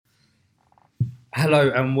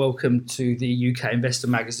Hello and welcome to the UK Investor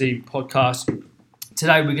Magazine podcast.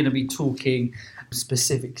 Today we're going to be talking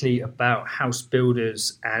specifically about house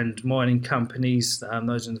builders and mining companies,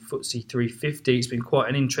 those in the FTSE 350. It's been quite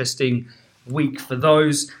an interesting week for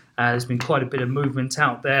those. There's been quite a bit of movement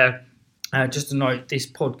out there. Just to note, this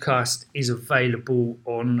podcast is available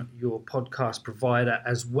on your podcast provider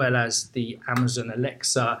as well as the Amazon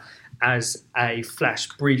Alexa as a flash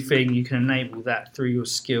briefing. You can enable that through your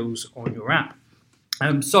skills on your app.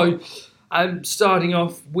 Starting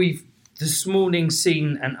off, we've this morning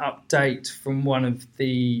seen an update from one of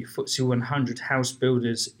the FTSE 100 house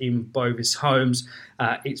builders in Bovis Homes.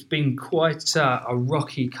 It's been quite a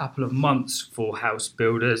rocky couple of months for house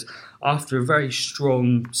builders after a very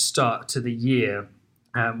strong start to the year,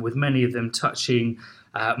 with many of them touching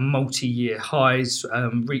multi-year highs,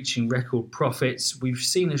 reaching record profits. We've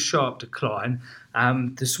seen a sharp decline.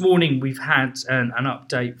 This morning we've had an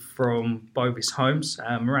update from Bovis Homes.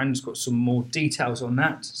 Miranda's got some more details on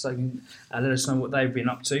that, so let us know what they've been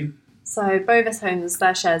up to. So Bovis Homes,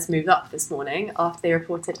 their shares moved up this morning after they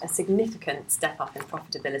reported a significant step up in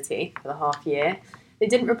profitability for the half year. They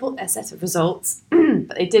didn't report their set of results,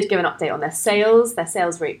 but they did give an update on their sales. Their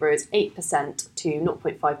sales rate rose 8% to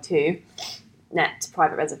 0.52 net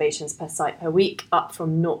private reservations per site per week, up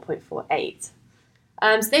from 0.48.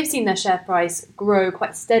 So they've seen their share price grow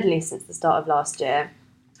quite steadily since the start of last year,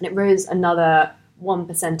 and it rose another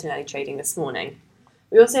 1% in early trading this morning.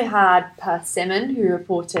 We also had Persimmon, who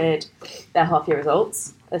reported their half-year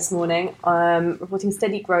results this morning, reporting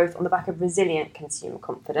steady growth on the back of resilient consumer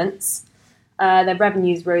confidence. Their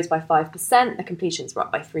revenues rose by 5%, their completions were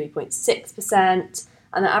up by 3.6%,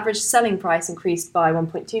 and the average selling price increased by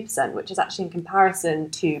 1.2%, which is actually in comparison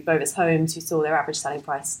to Bovis Homes, who saw their average selling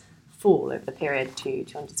price fall over the period to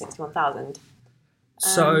 261,000.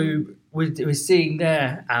 So we're seeing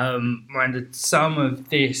there, Miranda, some of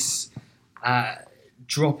this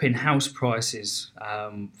drop in house prices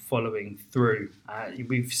following through.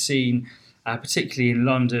 We've seen, particularly in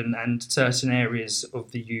London and certain areas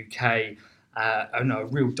of the UK, a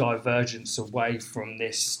real divergence away from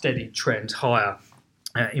this steady trend higher.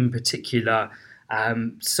 In particular,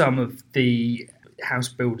 some of the house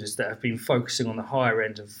builders that have been focusing on the higher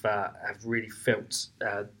end have really felt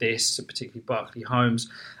this, particularly Berkeley Homes.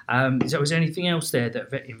 Is there anything else there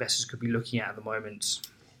that investors could be looking at the moment?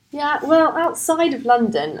 Yeah, well, outside of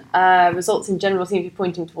London, results in general seem to be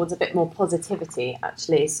pointing towards a bit more positivity,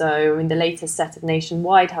 actually. So, the latest set of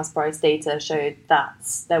nationwide house price data showed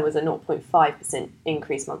that there was a 0.5%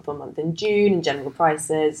 increase month on month in June in general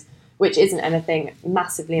prices, which isn't anything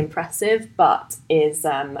massively impressive, but is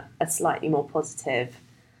a slightly more positive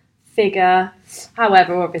figure.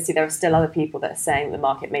 However, obviously, there are still other people that are saying the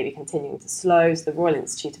market may be continuing to slow. So the Royal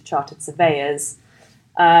Institute of Chartered Surveyors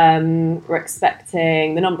were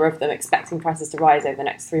expecting, the number of them expecting prices to rise over the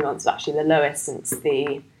next 3 months was actually the lowest since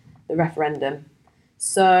the referendum.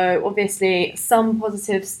 So obviously, some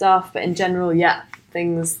positive stuff, but in general,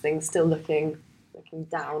 things still looking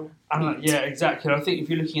down. Yeah, exactly. I think if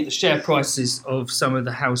you're looking at the share prices of some of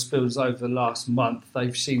the house builders over the last month,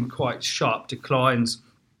 they've seen quite sharp declines.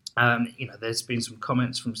 There's been some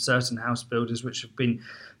comments from certain house builders which have been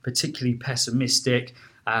particularly pessimistic.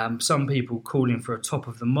 Some people calling for a top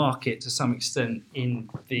of the market to some extent in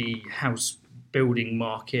the house building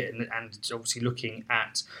market, and obviously looking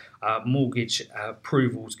at mortgage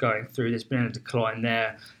approvals going through. There's been a decline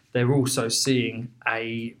there. They're also seeing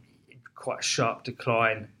quite a sharp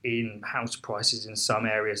decline in house prices in some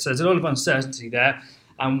areas. So there's a lot of uncertainty there.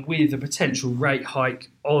 And with a potential rate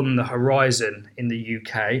hike on the horizon in the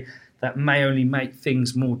UK, that may only make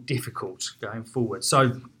things more difficult going forward.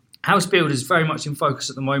 So house builders very much in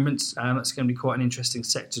focus at the moment. That's going to be quite an interesting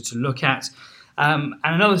sector to look at. And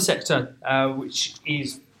another sector which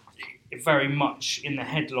is very much in the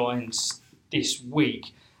headlines this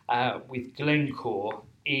week with Glencore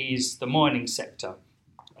is the mining sector.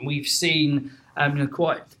 We've seen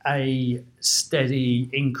quite a steady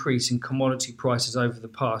increase in commodity prices over the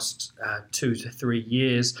past 2 to 3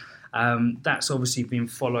 years. That's obviously been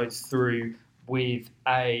followed through with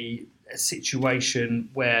a situation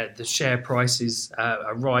where the share prices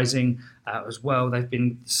are rising as well. They've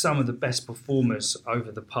been some of the best performers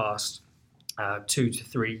over the past 2 to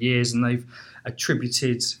 3 years, and they've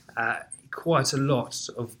attributed quite a lot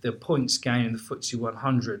of the points gain in the FTSE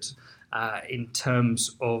 100 in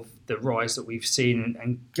terms of the rise that we've seen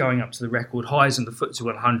and going up to the record highs in the FTSE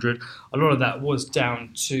 100. A lot of that was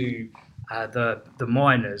down to the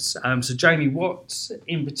miners. So Jamie, what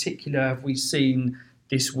in particular have we seen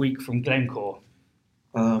this week from Glencore?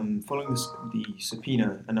 Following the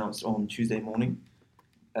subpoena announced on Tuesday morning,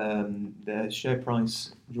 their share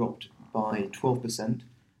price dropped by 12%,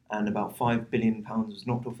 and about £5 billion was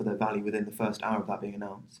knocked off of their value within the first hour of that being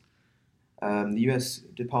announced. The US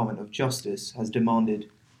Department of Justice has demanded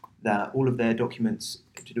that all of their documents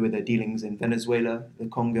to do with their dealings in Venezuela, the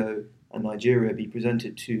Congo, and Nigeria be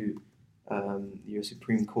presented to the US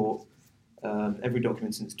Supreme Court, every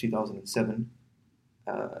document since 2007.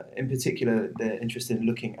 In particular, they're interested in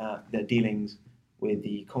looking at their dealings with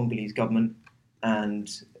the Congolese government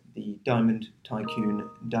and the diamond tycoon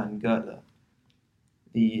Dan Gertler.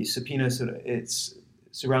 The subpoena it's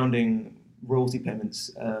surrounding royalty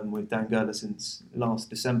payments with Dan Gertler since last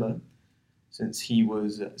December, since he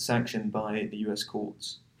was sanctioned by the US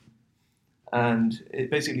courts. And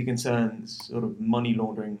it basically concerns sort of money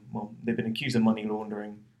laundering. Well, they've been accused of money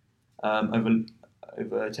laundering over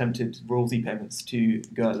attempted royalty payments to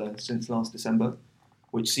Gertler since last December,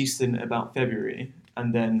 which ceased in about February,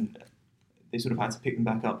 and then they sort of had to pick them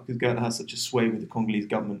back up because Gertler has such a sway with the Congolese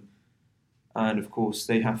government. And of course,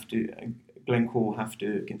 Glencore have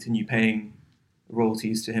to continue paying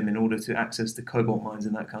royalties to him in order to access the cobalt mines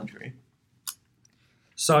in that country.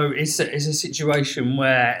 So it's a situation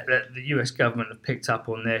where the US government have picked up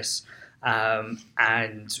on this,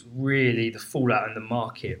 and really the fallout in the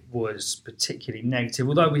market was particularly negative.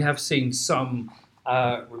 Although we have seen some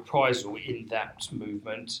reprisal in that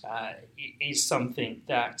movement, it is something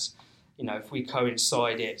that, if we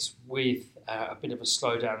coincide it with a bit of a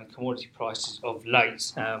slowdown in commodity prices of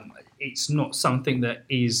late, it's not something that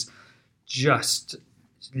is just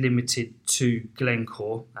limited to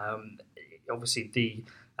Glencore. Obviously, the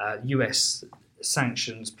US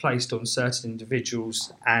sanctions placed on certain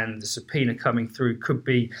individuals and the subpoena coming through could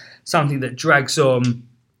be something that drags on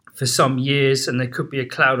for some years, and there could be a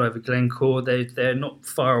cloud over Glencore. They're not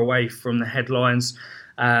far away from the headlines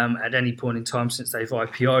at any point in time since they've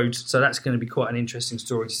IPO'd, so that's going to be quite an interesting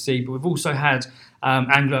story to see. But we've also had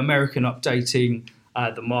Anglo American updating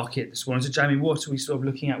the market this morning. So Jamie, what are we sort of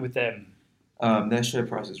looking at with them? Their share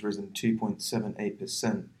price has risen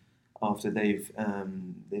 2.78% after they've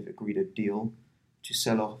agreed a deal to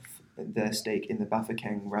sell off their stake in the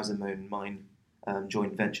Bafokeng Razamone mine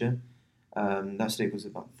joint venture. That stake was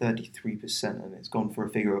about 33%, and it's gone for a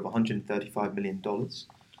figure of $135 million.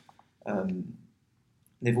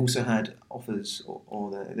 They've also had offers,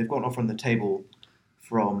 they've got an offer on the table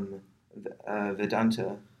from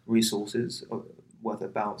Vedanta Resources worth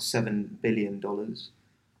about $7 billion,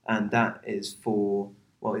 and that is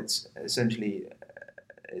it's essentially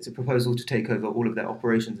it's a proposal to take over all of their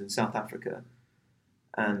operations in South Africa,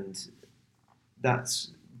 and that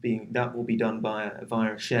will be done via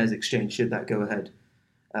a shares exchange should that go ahead.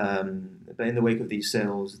 But in the wake of these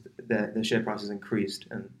sales, their share price has increased,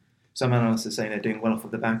 and some analysts are saying they're doing well off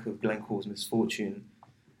of the back of Glencore's misfortune.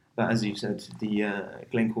 But as you said, the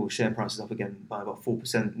Glencore share price is up again by about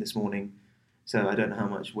 4% this morning. So I don't know how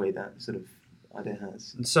much weight that sort of idea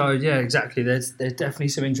has. So yeah, exactly. There's definitely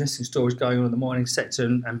some interesting stories going on in the mining sector,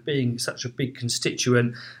 and being such a big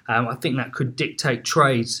constituent, I think that could dictate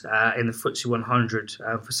trades in the FTSE 100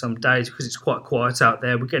 for some days, because it's quite quiet out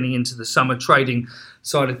there. We're getting into the summer trading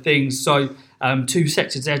side of things. So two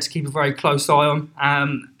sectors there to keep a very close eye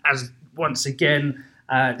on. As once again,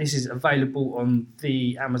 this is available on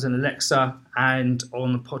the Amazon Alexa and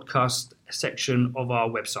on the podcast section of our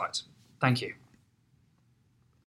website. Thank you.